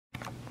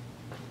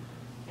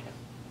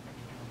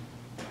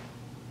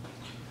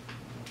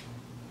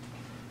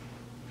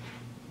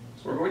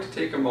we're going to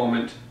take a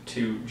moment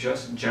to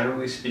just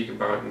generally speak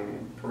about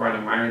and provide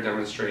a minor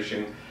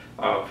demonstration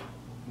of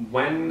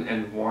when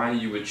and why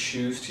you would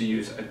choose to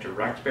use a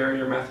direct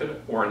barrier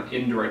method or an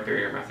indirect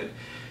barrier method.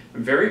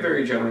 Very,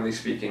 very generally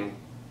speaking,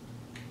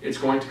 it's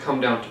going to come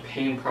down to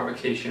pain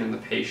provocation in the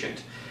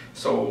patient.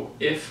 So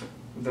if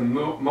the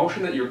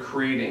motion that you're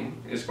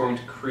creating is going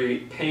to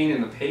create pain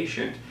in the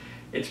patient,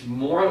 it's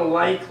more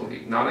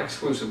likely, not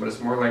exclusive, but it's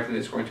more likely that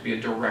it's going to be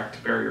a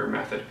direct barrier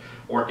method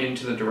or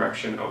into the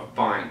direction of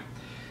bind.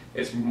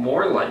 It's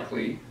more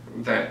likely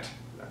that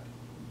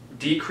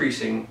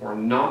decreasing or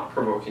not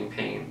provoking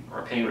pain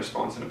or pain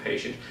response in a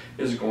patient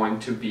is going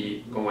to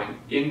be going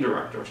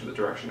indirect or to the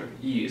direction of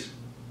ease.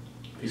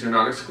 These are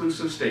not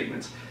exclusive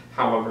statements.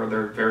 However,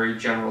 they're very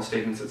general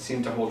statements that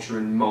seem to hold true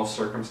in most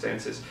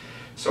circumstances.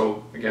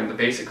 So again, the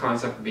basic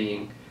concept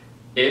being,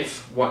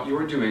 if what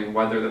you're doing,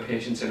 whether the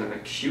patient's in an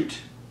acute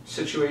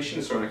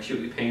situation, so an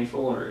acutely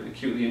painful or an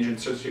acutely injured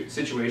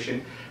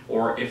situation,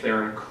 or if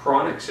they're in a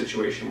chronic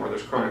situation where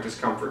there's chronic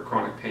discomfort,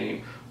 chronic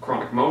pain,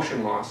 chronic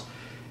motion loss,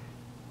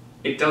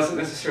 it doesn't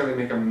necessarily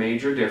make a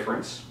major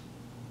difference.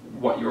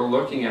 What you're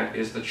looking at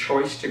is the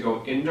choice to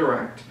go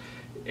indirect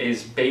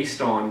is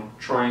based on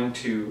trying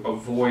to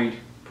avoid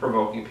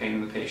provoking pain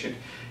in the patient,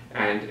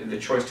 and the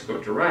choice to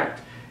go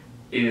direct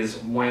is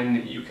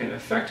when you can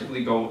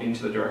effectively go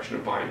into the direction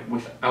of bind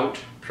without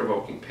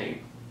provoking pain.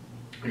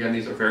 Again,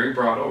 these are very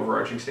broad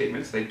overarching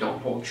statements. They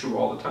don't hold true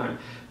all the time.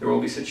 There will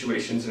be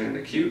situations in an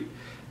acute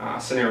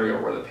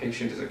scenario where the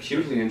patient is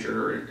acutely injured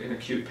or in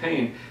acute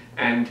pain,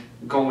 and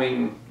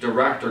going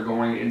direct or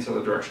going into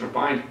the direction of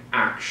bind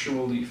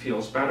actually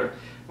feels better.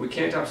 We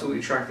can't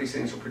absolutely track these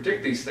things or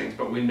predict these things,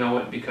 but we know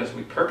it because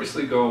we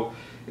purposely go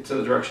into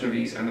the direction of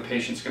ease and the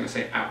patient's going to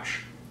say ouch,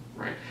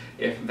 right?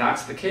 If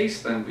that's the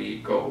case, then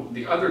we go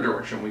the other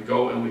direction. We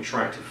go and we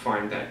try to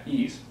find that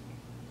ease.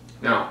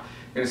 Now,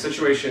 in a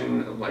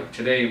situation like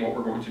today, what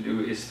we're going to do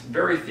is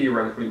very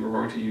theoretically, we're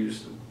going to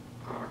use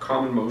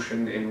common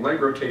motion in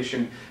leg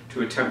rotation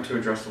to attempt to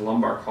address the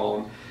lumbar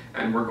column,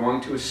 and we're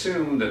going to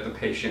assume that the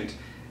patient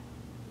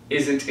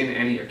isn't in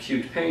any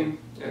acute pain,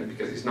 and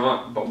because he's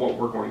not, but what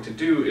we're going to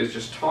do is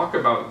just talk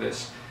about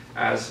this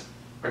as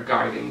a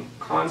guiding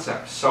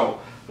concept. So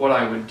what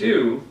I would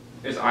do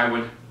is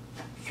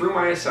through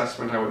my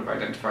assessment, I would have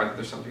identified that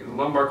there's something in the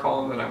lumbar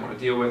column that I want to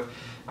deal with.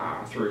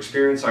 Through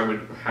experience, I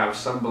would have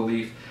some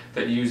belief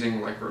that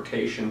using like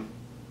rotation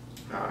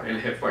in a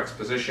hip flex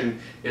position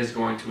is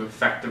going to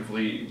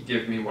effectively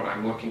give me what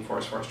I'm looking for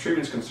as far as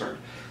treatment is concerned.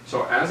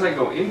 So as I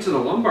go into the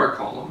lumbar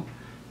column,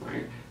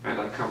 right, and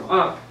I come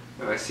up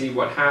and I see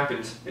what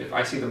happens, if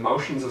I see the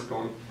motions that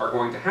are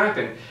going to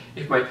happen,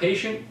 if my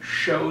patient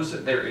shows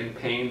that they're in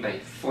pain, they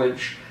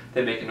flinch,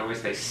 they make a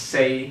noise, they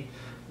say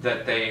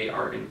that they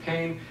are in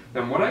pain,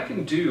 then what I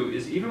can do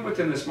is, even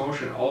within this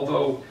motion,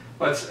 although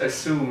let's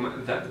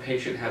assume that the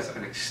patient has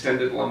an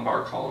extended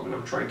lumbar column and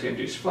I'm trying to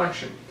induce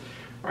flexion,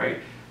 right?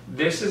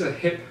 This is a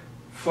hip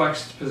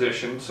flexed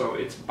position, so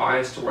it's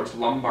biased towards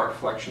lumbar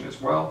flexion as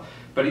well.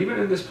 But even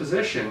in this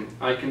position,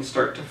 I can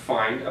start to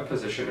find a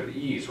position of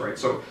ease, right?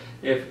 So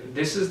if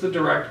this is the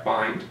direct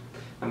bind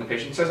and the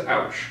patient says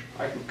ouch,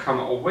 I can come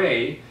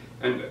away.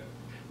 And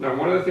now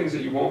one of the things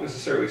that you won't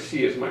necessarily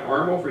see is my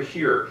arm over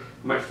here.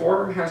 My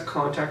forearm has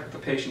contact with the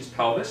patient's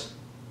pelvis,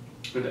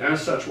 and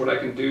as such what I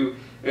can do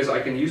is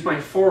I can use my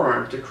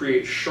forearm to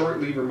create short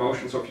lever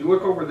motion. So if you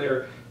look over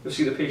there, you'll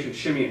see the patient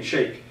shimmy and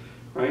shake,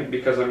 right,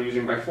 because I'm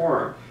using my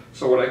forearm.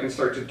 So what I can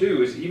start to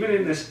do is, even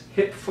in this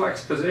hip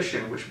flex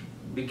position, which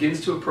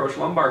begins to approach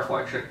lumbar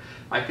flexion,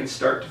 I can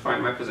start to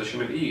find my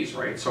position of ease,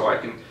 right? So I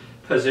can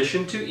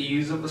position to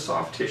ease of the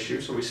soft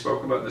tissue. So we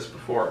spoke about this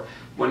before.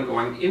 When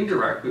going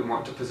indirect, we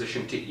want to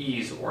position to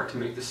ease or to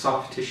make the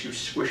soft tissue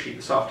squishy,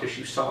 the soft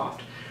tissue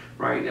soft,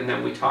 right? And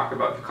then we talk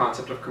about the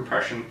concept of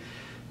compression,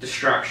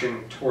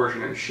 distraction,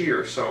 torsion, and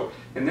shear. So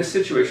in this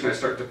situation, I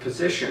start to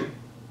position.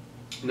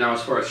 Now,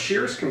 as far as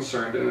shear is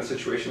concerned, in a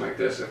situation like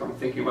this, if I'm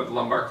thinking about the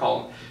lumbar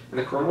column and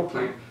the coronal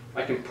plane,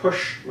 I can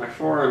push my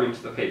forearm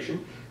into the patient,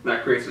 and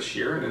that creates a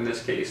shear. And in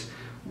this case,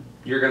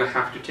 you're going to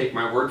have to take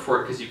my word for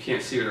it because you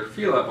can't see it or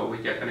feel it, but we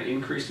get an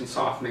increase in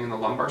softening in the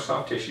lumbar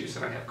soft tissues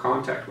that I have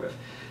contact with.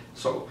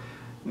 So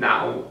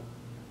now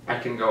I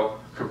can go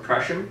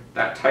compression,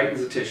 that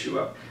tightens the tissue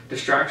up.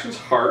 Distraction's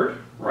hard,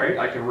 right?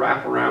 I can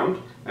wrap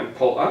around and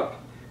pull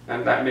up,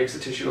 and that makes the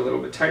tissue a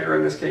little bit tighter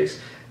in this case.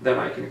 Then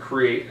I can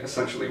create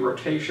essentially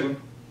rotation,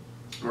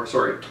 or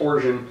sorry,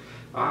 torsion,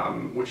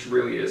 which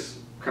really is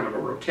kind of a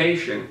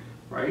rotation,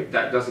 right?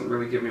 That doesn't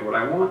really give me what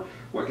I want.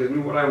 What gives me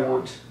what I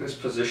want is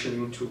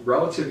positioning to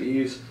relative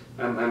ease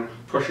and then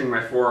pushing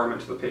my forearm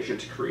into the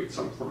patient to create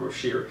some form of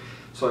shear.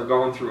 So I've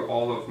gone through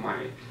all of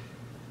my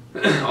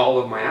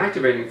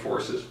activating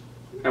forces,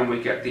 and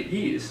we get the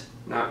ease.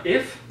 Now,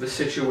 if the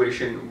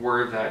situation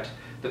were that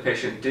the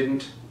patient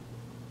didn't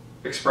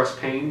express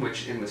pain,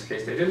 which in this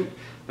case they didn't,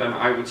 then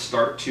I would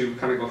start to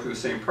kind of go through the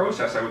same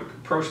process. I would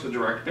approach the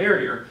direct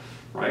barrier,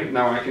 right?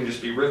 Now I can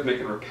just be rhythmic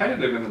and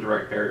repetitive in the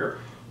direct barrier,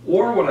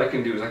 or what I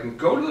can do is I can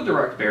go to the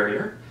direct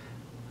barrier,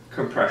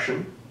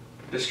 compression,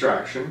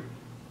 distraction,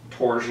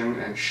 torsion,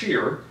 and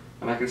shear,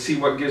 and I can see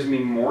what gives me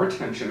more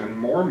tension and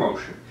more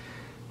motion.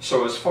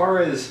 So as far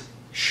as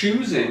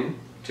choosing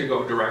to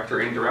go direct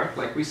or indirect,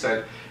 like we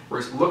said,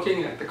 we're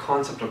looking at the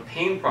concept of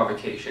pain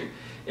provocation.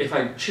 If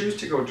I choose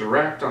to go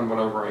direct on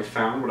whatever I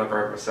found,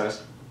 whatever I've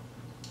assessed,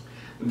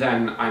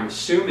 then I'm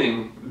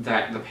assuming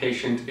that the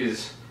patient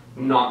is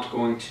not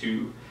going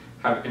to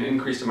have an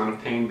increased amount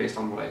of pain based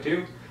on what I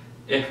do.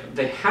 If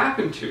they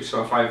happen to,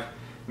 so if I've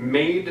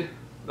made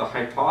the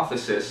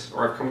hypothesis,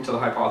 or I've come to the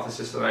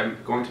hypothesis that I'm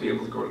going to be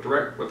able to go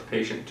direct with the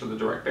patient to the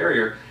direct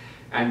barrier,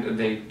 and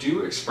they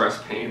do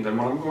express pain, then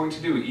what I'm going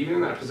to do, even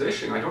in that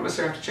position, I don't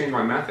necessarily have to change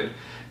my method,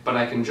 but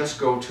I can just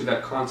go to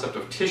that concept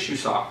of tissue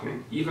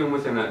softening, even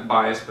within that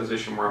biased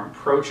position where I'm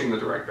approaching the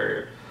direct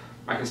barrier.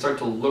 I can start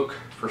to look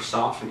for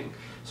softening.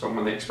 So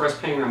when they express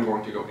pain, I'm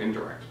going to go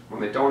indirect.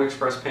 When they don't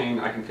express pain,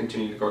 I can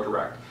continue to go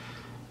direct.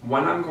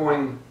 When I'm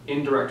going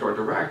indirect or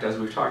direct, as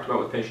we've talked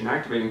about with patient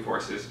activating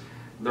forces,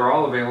 they're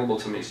all available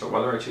to me. So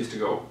whether I choose to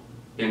go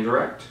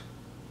indirect,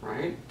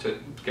 right, to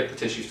get the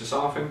tissues to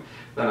soften,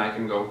 then I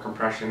can go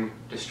compression,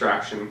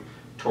 distraction,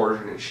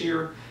 torsion, and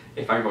shear.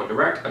 If I go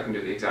direct, I can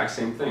do the exact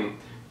same thing.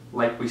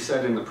 Like we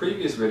said in the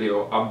previous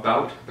video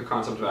about the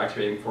concept of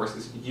activating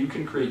forces, you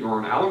can create your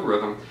own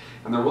algorithm,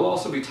 and there will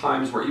also be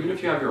times where even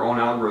if you have your own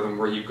algorithm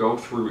where you go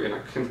through in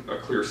a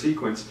clear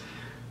sequence,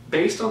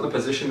 based on the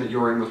position that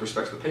you're in with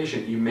respect to the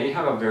patient, you may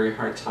have a very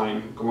hard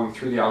time going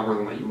through the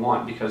algorithm that you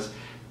want because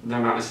they're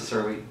not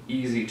necessarily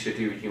easy to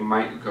do. You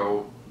might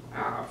go,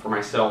 for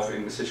myself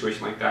in a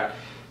situation like that,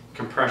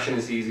 compression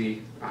is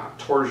easy,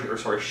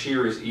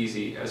 shear is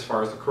easy as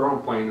far as the coronal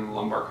plane and the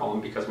lumbar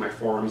column because my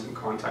forearm's in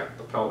contact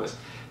with the pelvis.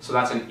 So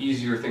that's an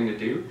easier thing to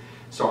do.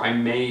 So I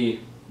may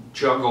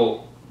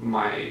juggle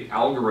my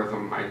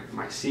algorithm,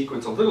 my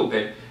sequence a little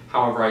bit.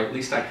 However, at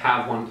least I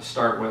have one to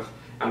start with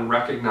and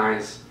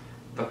recognize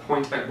the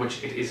point at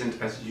which it isn't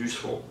as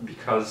useful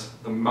because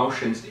the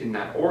motions in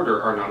that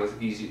order are not as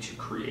easy to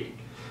create.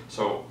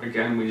 So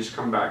again, we just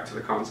come back to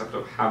the concept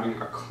of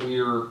having a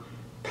clear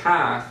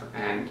path,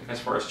 and as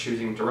far as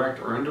choosing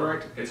direct or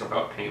indirect, it's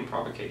about pain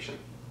provocation.